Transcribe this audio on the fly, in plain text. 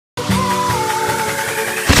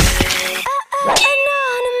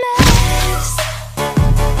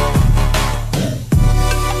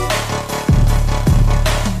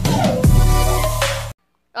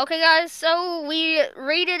Okay, guys, so we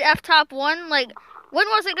rated F-Top 1, like, when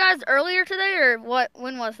was it, guys? Earlier today, or what?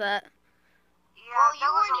 When was that? Yeah, well, you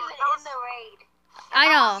weren't even in the raid.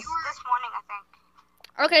 I know. You were this morning, I think.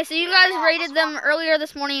 Okay, so you guys rated them earlier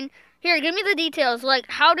this morning. Here, give me the details.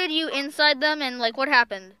 Like, how did you inside them, and, like, what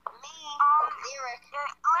happened? Lyric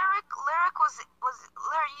was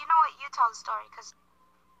Lyric, you know what, you tell the story, because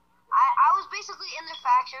I was basically in their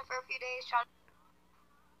faction for a few days trying to...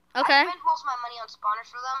 Okay. I spent most of my money on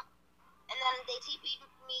spawners for them, and then they TP'd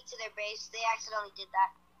me to their base. They accidentally did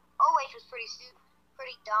that. OH was pretty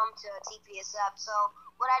dumb to TP us up, so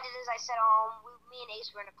what I did is I sat home, me and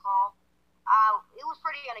Ace were in a call. It was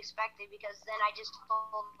pretty unexpected, because then I just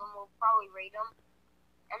told them we'll probably raid them,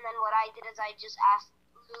 and then what I did is I just asked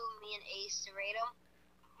Lou, me, and Ace to raid them,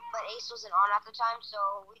 but Ace wasn't on at the time,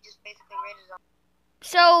 so we just basically raided them.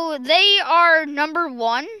 So, they are number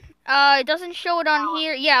 1. It doesn't show it on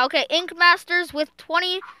here. Yeah, okay. Ink Masters with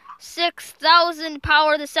 26,000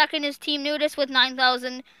 power. The second is Team Nudist with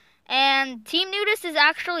 9,000. And Team Nudist is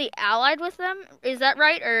actually allied with them. Is that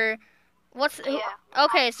right? Or what's... Yeah.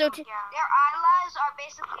 Okay, so... Their allies are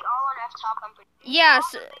basically all on F-Top, I'm pretty sure.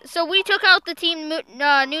 Yes, so we took out the Team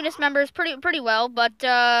Nudist members pretty well, but,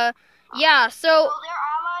 yeah, so... So their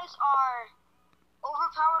allies are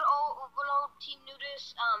Overpowered Overload, Team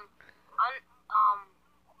Nudist,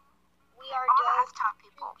 We Are Dope, Top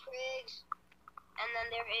people, Prigs, and then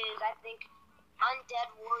there is, I think,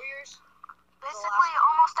 Undead Warriors. Basically,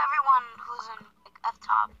 almost everyone who's in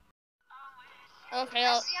F-Top. Okay,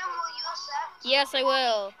 SCM, will you accept? yes, I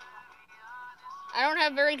will. I don't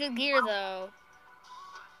have very good gear, though.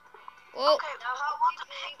 Whoa. Okay, now how do you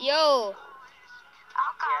think... Yo.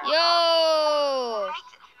 Okay. Yo.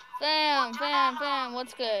 Fam,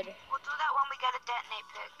 what's good? We'll do that when we get a detonate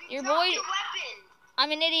pick. Your boy... Your weapon!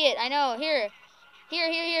 I'm an idiot, I know. Here.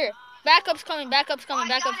 Backup's coming. Get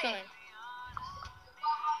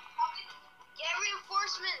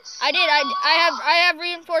reinforcements! I did, I have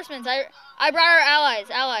reinforcements. I brought our allies.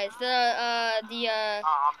 Let me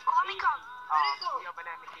come.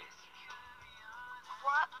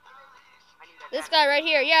 What? This guy right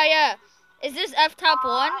here, yeah. Is this F-Top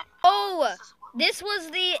 1? Oh, this was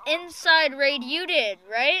the inside raid you did,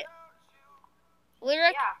 right?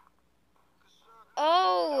 Lyric? Yeah.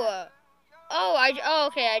 Oh,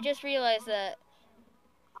 okay, I just realized that.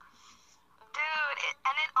 Dude, it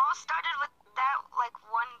all started with that, like,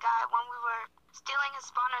 one guy when we were stealing his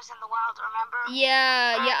spawners in the wild, remember?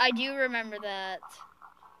 Yeah, I do remember that.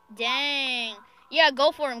 Dang. Yeah,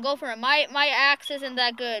 go for him. My axe isn't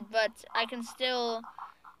that good, but I can still...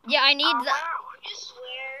 Yeah, I need the...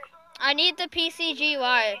 I need the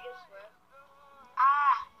PCGY.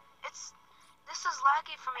 This is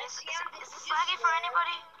laggy for me. Is this laggy for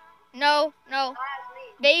anybody? No.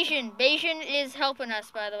 Bayesian is helping us,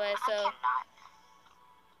 by the way, so... I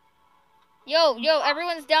cannot. Yo,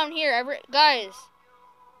 everyone's down here. Guys.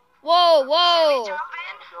 Whoa. Are we jumping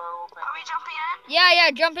in? Yeah,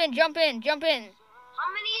 jump in. How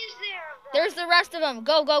many is there? There's the rest of them.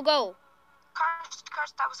 Go.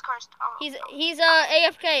 Cursed, that was cursed. Oh. He's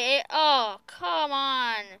AFK. Oh, come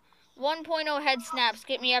on. 1.0 head snaps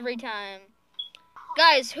get me every time.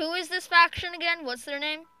 Guys, who is this faction again? What's their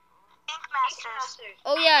name? Ink Masters.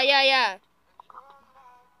 Oh, yeah.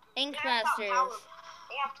 Ink Masters.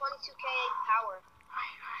 They have 22k power.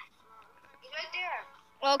 He's right there.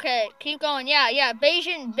 Okay, keep going. Yeah.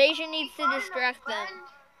 Bayesian needs to distract them.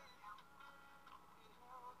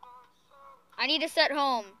 I need to set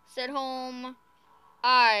home. Yeah,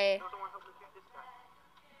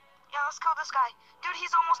 let's kill this guy. Dude,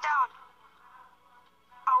 he's almost down.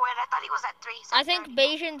 Oh, wait, I thought he was at 3. I think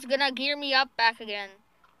Bayesian's gonna gear me up back again.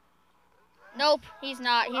 Nope, he's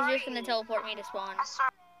not. He's just gonna teleport me to spawn.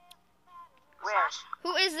 Where?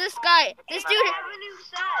 Who is this guy? This dude...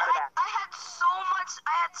 I had so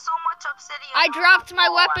much obsidian. I dropped my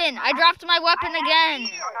weapon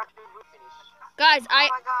again. Guys, Oh my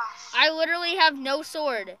gosh. I literally have no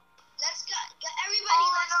sword. Let's go. Everybody,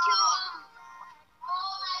 let's kill him.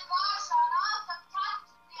 Oh my gosh,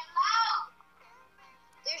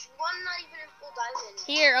 there's one not even in full diamond.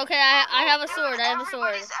 Here, okay, I have a sword. Everybody's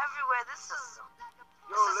everywhere. This is a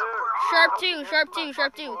Sharp 2.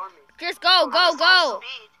 Just go.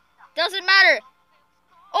 Doesn't matter.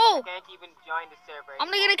 Oh! Can't even join the server. I'm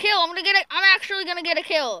gonna get a kill. I'm actually gonna get a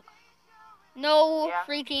kill. No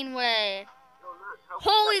freaking way.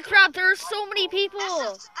 Holy crap, there are so many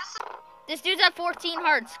people. This dude's at 14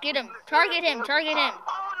 hearts. Get him. Target him. Oh, no.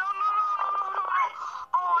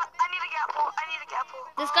 Oh, I need a gap pull.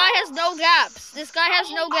 This guy has no gaps. I'm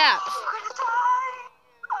gonna die.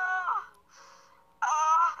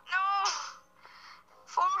 No.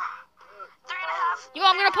 4. Yo,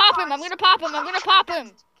 I'm gonna pop him. I'm gonna pop him. I'm gonna pop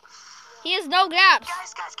him. He has no gaps.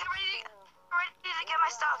 Guys, get ready to get my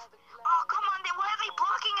stuff. Oh, come on. Why are they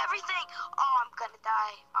blocking everything? Oh, I'm gonna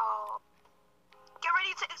die. Oh. Get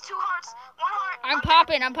ready to 2 hearts. 1 heart. I'm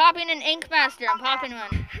popping an Ink Master. I'm popping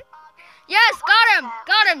one. Yes, got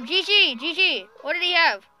him. GG. What did he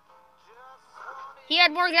have? He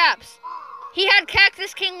had more gaps. He had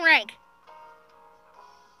Cactus King rank.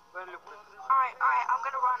 Alright, I'm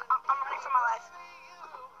gonna run. I'm running for my life.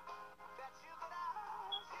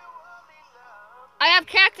 I have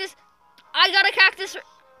Cactus. I got a Cactus.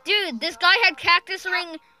 Dude, this guy had Cactus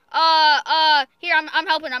ring. Here, I'm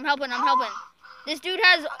helping. This dude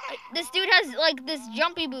has like this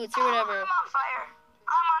jumpy boots or whatever. I'm on fire,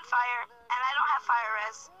 and I don't have fire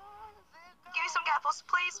res. Give me some gapples,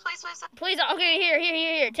 please. Please, okay,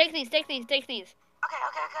 here. Take these. Okay.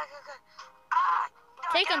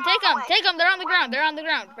 Take them. They're on the ground.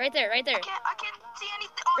 Right there. I can't see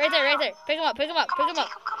anything. Oh, Right there. Pick them up. Come on.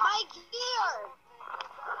 My gear.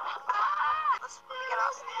 Let's get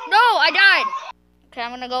off. No, I died. Okay,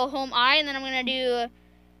 I'm gonna go home and then I'm gonna do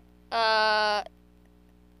Hey.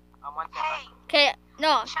 Okay,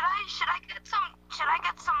 no. Should I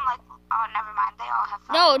get some like? Oh, never mind. They all have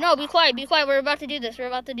fire. No, be quiet. We're about to do this.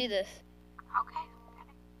 Okay.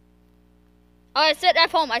 Oh, I said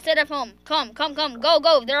F home. Come.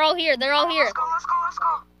 Go. They're all here. Let's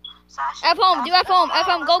go. Sash, F home. Do F home.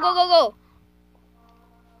 Go.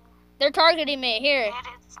 They're targeting me. Here. It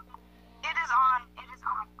is on.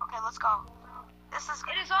 Okay, let's go.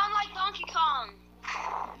 It is on like Donkey Kong.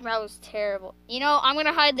 That was terrible. You know, I'm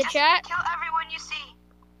gonna hide the chat. Kill everyone you see.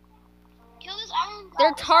 Kill this iron.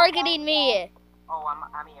 They're targeting me. Oh,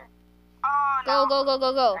 I'm here. Oh no. Go.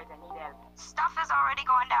 Guys, I need help. Stuff is already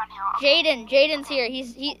going downhill. Okay. Jaden's here.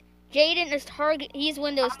 Jaden is he's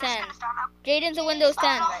Windows 10. Jaden's a Windows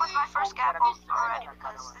 10. Start off with my first gapple already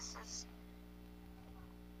because this is.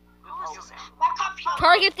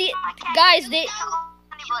 Target the guys. Kill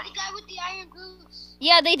The guy with the iron boots.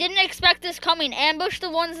 Yeah, they didn't expect this coming. Ambush the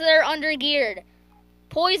ones that are under geared.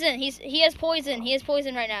 Poison. He has poison. He has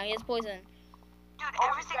poison right now. Dude,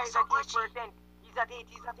 everything is so glitchy. He's a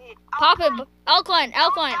hit. Pop him. Alkaline. You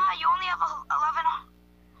only have 11.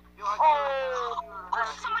 Oh,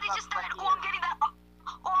 somebody just died. Oh, I'm getting that.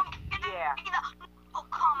 Oh,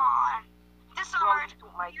 come on. Disarmed.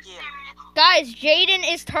 Are you serious? Guys, Jaden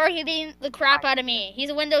is targeting the crap out of me. He's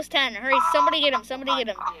a Windows 10. Hurry, somebody get him.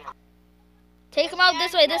 Take him out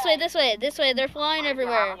this way. They're flying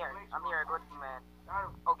everywhere. I'm here. Good man.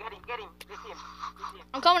 Oh, get him. This him.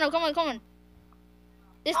 I'm coming.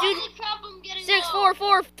 This dude. 6, 4,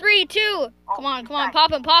 4, 3, 2. Come on.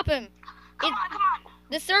 Pop him. Come on.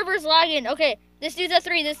 The server's lagging. Okay, this dude's at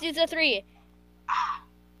 3.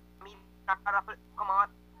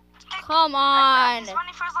 Come on. He's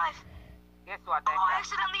running for his life. Guess what? Oh, I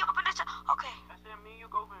accidentally opened it. Okay. You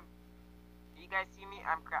go for him. You guys see me?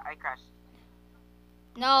 I crashed.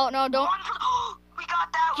 No, don't. We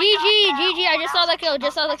got that. GG. I just saw the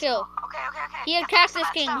kill. Okay. He had Cactus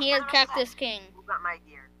King. Who got my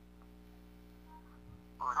gear?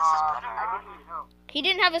 Oh, this is better. I didn't know. He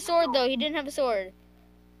didn't have a sword though.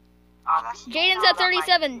 That's Jaden's at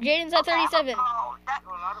 37. This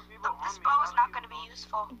bow is not going to be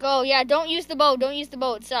useful. Go. Yeah, don't use the bow.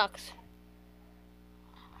 It sucks.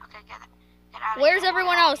 Okay, get out of Where's here.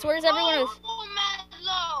 everyone else? Oh,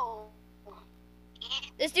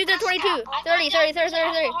 This dude's at 22. 30.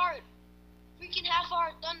 Freaking half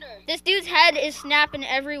hour thunder. This dude's head is snapping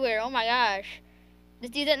everywhere. Oh my gosh. This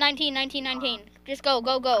dude's at 19. Just go. I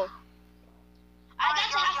got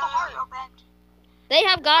to half a heart. They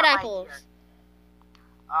have god apples.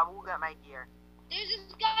 Who got my gear? There's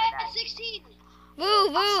this guy at 16.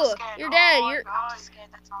 Voo. You're dead. I'm just scared,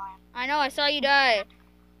 that's all I am. I know. I saw you die.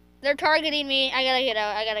 They're targeting me. I gotta get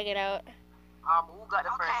out. Who got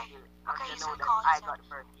the first kill? Okay, You he's know gonna that call I his got the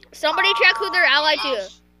first kill. Somebody check who they're allied to.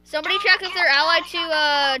 Somebody check if they're allied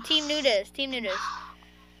to Team Nudist.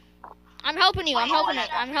 I'm helping you. I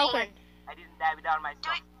didn't die without my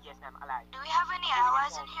stuff. Yes, I'm alive. Do we have any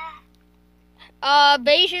allies in here?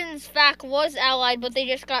 Bayesian's FAC was allied, but they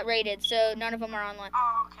just got raided, so none of them are online.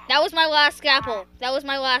 Oh, okay. That was my last scalpel.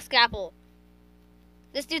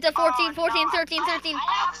 This dude's at 14, 13. I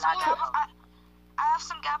have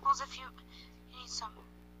some gapples if you need some.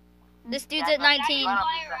 This dude's at 19. Okay,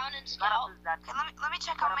 let me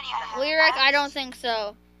check how many I have. Lyric, I don't think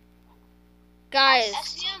so. Guys,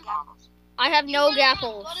 SCM. I have no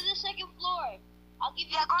gapples. Go to the second floor. I'll give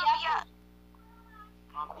you Do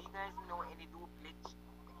you guys know any duplicates?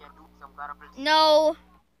 They can do some kind of No.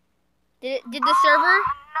 Did the server?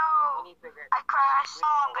 No. I crashed.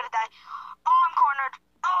 Oh, I'm gonna die. Oh, I'm cornered.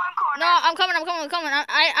 Oh, I'm cornered. No, I'm coming.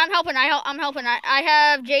 I'm helping. I'm helping. I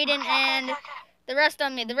have Jaden and the rest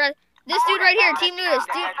on me. This dude right here, Team Nudist.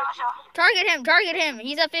 Target him.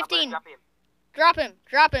 He's at 15. Drop him.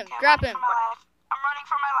 I'm running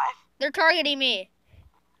for my life. They're targeting me.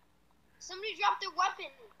 Somebody dropped their weapon.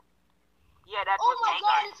 Yeah, that Oh was my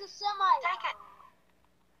god, it's a semi. Take it.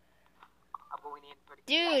 I'm going in for the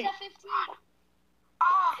Dude. It's at 15.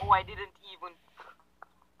 Oh, I didn't even.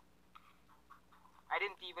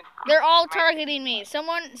 They're all targeting me.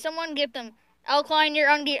 Someone get them. Alkline, you're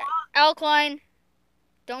on Alkline.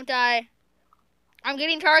 Don't die. I'm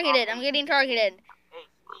getting targeted. Hey,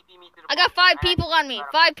 TP me to the I got boat. 5 people on me.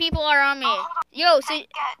 5 people are on me. Yo, so Get.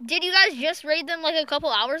 did you guys just raid them like a couple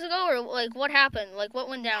hours ago, or like what happened? Like what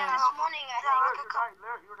went down? This morning, I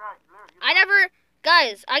think. I never,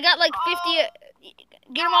 guys. I got like 50.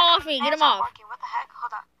 Get them all off me. Get them off. Working. What the heck?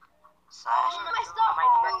 Hold on. Oh, my stuff.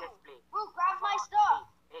 Bro, grab my stuff.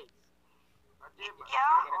 Hey.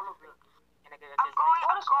 I'm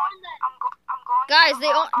going. Guys, to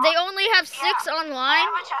the they only have 6 online.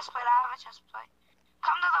 I have a chest plate.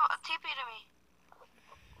 Come to the TP to me.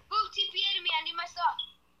 Boo, TPA to me. I need my stuff.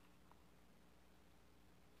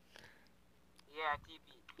 Yeah, TP.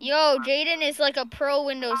 Yo, Jaden is like a pro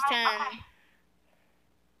Windows 10. Okay.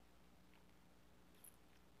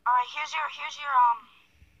 Alright, here's your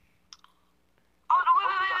Oh no,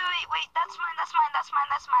 wait, that's mine.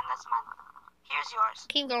 Here's yours.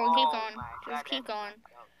 Keep going. Just keep going.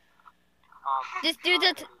 Um, This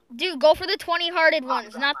dude, go for the 20 hearted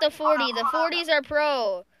ones, not the 40. The 40s are pro.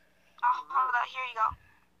 Oh, hold on, here you go.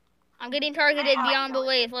 I'm getting targeted beyond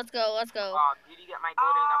belief. Let's go. did you get my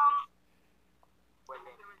golden apples?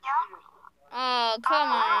 Yeah? Oh, come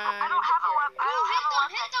I on. don't have a weapon. Boo,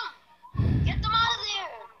 hit them. Get them out of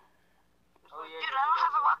there. Oh yeah. Dude, I don't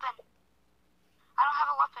have a weapon.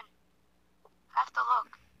 I have to look.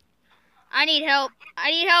 I need help. Yeah, I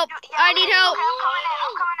need help. I'm coming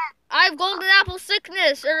in. I have golden apple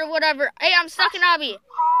sickness or whatever. Hey, I'm stuck in obby.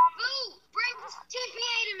 Boo, bring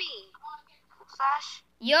TPA to me. Slash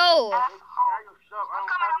Yo, F home. I'm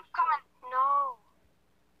coming. No.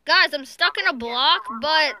 guys, I'm stuck in a block,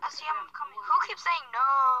 but SCM, I'm coming. Who keeps saying no?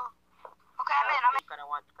 Okay, I'm in. Because I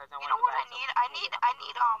want You know what I need? I need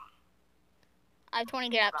I have 20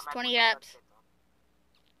 gaps. 20 gaps.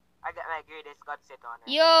 I got my greatest god set on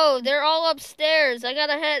it. Yo, they're all upstairs. I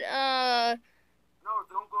gotta head. No,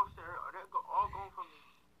 don't go upstairs. They're all going from me.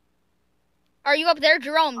 Are you up there,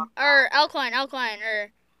 Jerome or Alkline,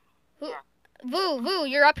 or who? Yeah. Voo,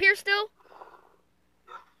 you're up here still?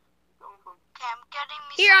 Okay, I'm getting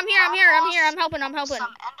me Here, I'm some here. apples, I'm helping.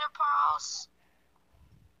 Some ender pearls.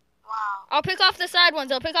 Wow. I'll pick off the side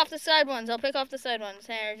ones.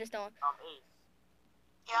 Hey, just don't. Ace.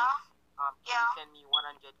 Yeah? Can Yeah. you send me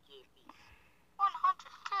 100k, please?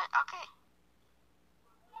 100. Good. Okay.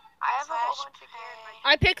 I have a whole bunch of gear.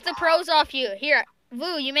 I picked the pros off you. Here,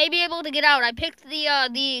 Voo, you may be able to get out. I picked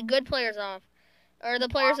the good players off, or the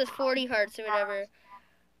players with 40 hearts or whatever.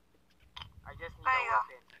 I just need There a you go.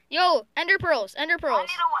 weapon. Yo, ender pearls. I need a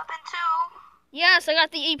weapon too. Yes, I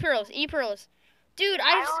got the e pearls. Dude,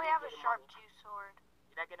 I I've only have a sharp 2 sword.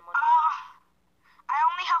 Did I get the money? I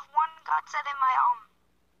only have one god set in my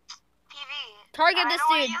PV. target And this I don't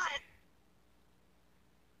wanna dude. use it.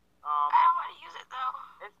 I don't want to use it though.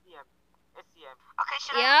 SCM. Okay,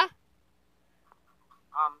 should I? Yeah.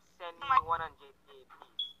 Send me 100k, please,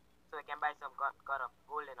 so I can buy some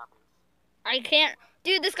golden apples. I can't.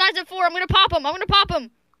 Dude, this guy's at 4. I'm gonna pop him. Yeah,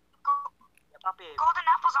 papi. Golden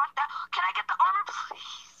apples aren't that. Can I get the armor,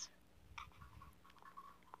 please?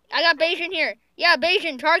 I got Bayesian here. Yeah,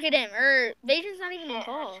 Bayesian, target him. Bayesian's not even in Shit, I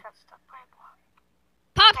call. just got stuck by a block.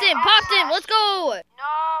 Popped him. Let's go.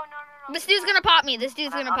 No. This dude's gonna pop me. An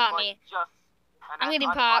I'm getting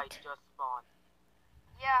advert popped. Just spawned.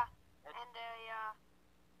 Yeah. And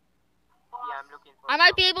Yeah, I'm looking for. I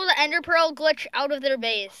might be able to ender pearl glitch out of their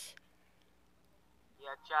base.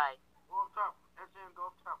 Yeah, try. Go up top. SCM, go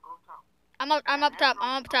up top. I'm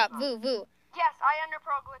up top. Voo. yes, I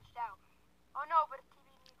underpro glitched out. Oh no, but it's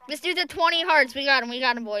TV. This dude's at 20 hearts. We got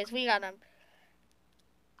him, boys. We got him.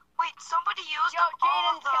 Wait, somebody used Yo, up all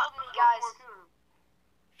Jaden of the. killed me, guys.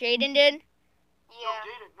 Jaden did. Yeah.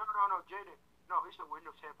 Jaden. No, Jaden. No, he's a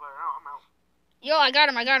Windows 10 player. No, I'm out. Yo, I got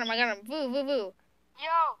him. Voo.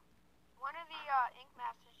 Yo, one of the ink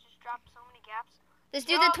masters just dropped so many gaps. This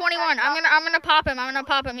dude's at 21. I'm gonna pop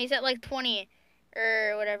him. He's at like 20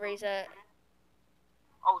 or whatever he's at.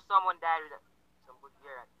 Oh, someone died with some good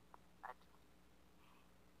gear.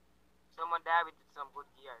 Someone died with some good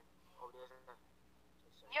gear. Oh, there's a.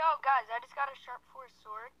 Yo, guys, I just got a sharp 4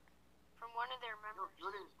 sword from one of their Yo, members.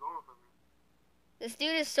 Jordan's going for me. This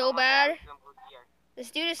dude is so Oh my God, bad. some good gear.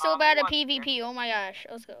 This dude is so bad who at wants PvP. Oh my gosh.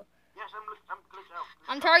 Let's go. Yes, I'm glitched out.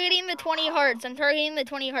 I'm targeting the 20 hearts. I'm targeting the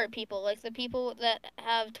 20 heart people. Like the people that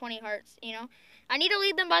have 20 hearts, you know? I need to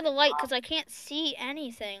lead them by the light because I can't see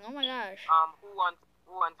anything. Oh my gosh. Who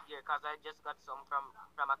wants gear? Cause I just got some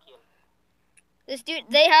from a kill. This dude,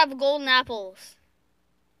 they have golden apples.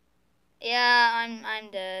 Yeah,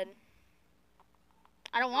 I'm dead.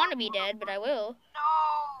 I don't want to be dead, but I will. No.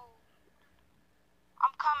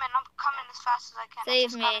 I'm coming as fast as I can. Save I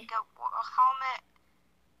just me. gotta get a helmet.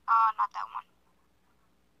 Not that one.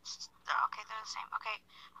 Okay, they're the same. Okay.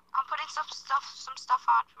 I'm putting some stuff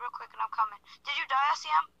on real quick and I'm coming. Did you die,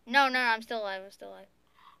 SCM? No, I'm still alive. I'm still alive.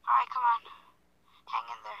 Alright, come on. Hang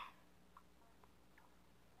in there.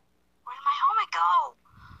 Where did my helmet go?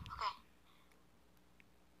 Okay.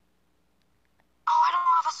 Oh, I don't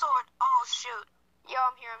have a sword. Oh, shoot. Yo,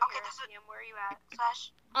 I'm here. I'm here. SCM, where are you at?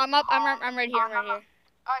 Slash. I'm up. I'm right here. I'm right here.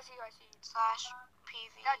 Oh, I see you. Slash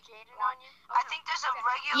PV. Got Jaden on you? I think there's a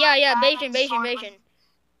regular. Yeah, diamond Bayesian. sword.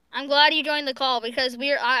 I'm glad you joined the call because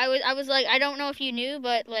I was like, I don't know if you knew,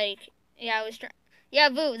 but like, yeah, I was yeah,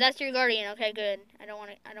 Vu, that's your guardian. Okay, good. I don't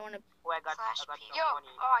want to. Oh, I got Slash some P. Yo, money.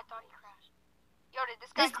 oh, I thought he crashed. Yo, did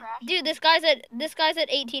this guy crash? Dude, this guy's at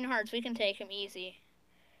 18 hearts. We can take him easy.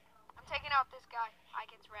 I'm taking out this guy. I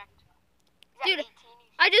gets wrecked. Dude, 18.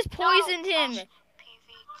 I just poisoned him. PV2.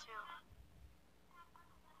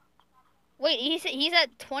 Wait, he's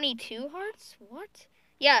at 22 hearts? What?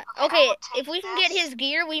 Yeah, okay, if we can get his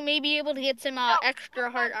gear, we may be able to get some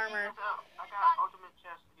extra heart armor. I got ultimate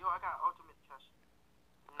chest. Yo, I got ultimate chest.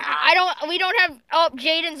 We don't have, oh,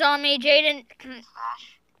 Jaden's on me, Jaden.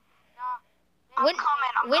 Slash. No. I'm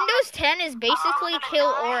coming. Windows 10 is basically kill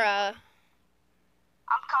aura.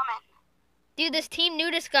 I'm coming. Dude, this team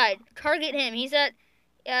nudist guy, target him. He's at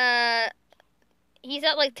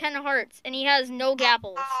like 10 hearts, and he has no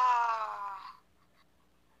gapples.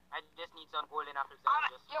 I just need some golden apples. I'm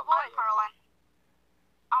pearling.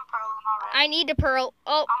 I'm pearling already. I need to pearl.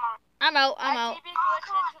 Oh, I'm out. Come on.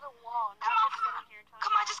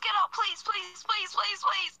 Come on, just get out, please.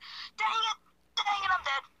 Dang it, I'm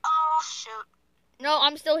dead. Oh shoot. No,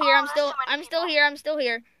 I'm still here. I'm still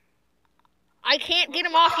here. I can't get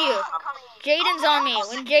him off you. Jaden's on me.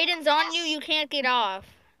 When Jaden's on you, you can't get off.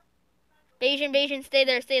 Bayesian, stay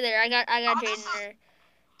there. I got Jaden there.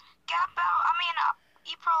 Gap out.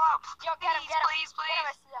 E-Pro out. Yo, get him. Please.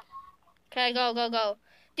 Okay, go.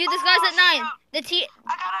 Dude, this guy's at 9. I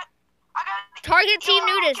got it. Target Team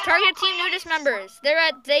Nudist members. They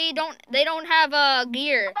don't have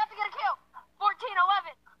gear. I'm about to get a kill. 14,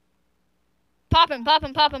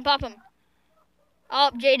 11. Pop him. Oh,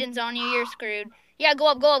 Jaden's on you. You're screwed. Yeah, go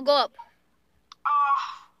up. Get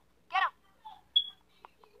him.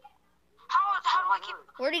 How do I keep?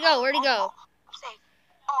 Where'd he go?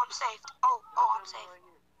 I'm safe. I'm safe.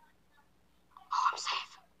 I'm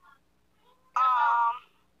safe.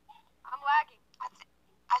 I'm lagging.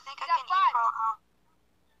 I think I can E-Pro out.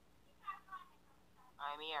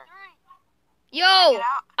 I'm here. 3. Yo,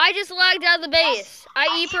 I just lagged out of the base. I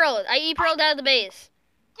E-Pro'd out of the base.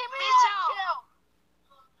 Give me that kill.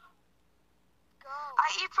 Go. I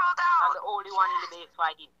E-Pro'd out. I'm the only one in the base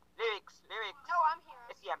fighting. Lyrics. No, I'm here.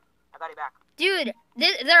 SCM, I got it back. Dude,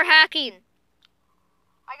 they're hacking.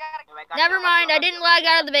 I got it. Never mind. I didn't lag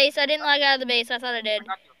out of the base. I thought I did.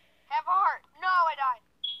 Have a heart. No, I died.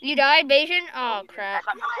 You died, Bayesian? Oh, crap.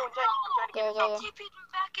 I'm trying to get Go. TP me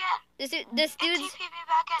back in. This dude's... TP me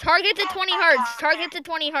back in. Target to 20 hearts. Target to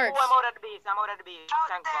 20 hearts. Oh, I'm out of the base. Out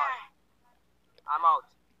Thank there. God. I'm out.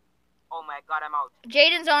 Oh my God, I'm out.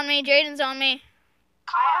 Jaden's on me. Come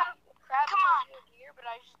on. Come on. Gear, but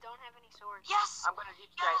I just don't have any swords. Yes. I'm gonna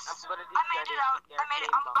destroy. I made it out.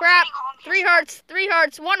 I'm Crap. getting home. 3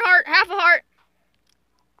 hearts. 1 heart. Half a heart.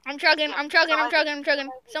 I'm chugging.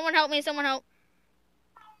 Someone help me.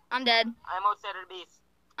 I'm dead. I'm outside of the base.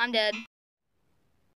 I'm dead.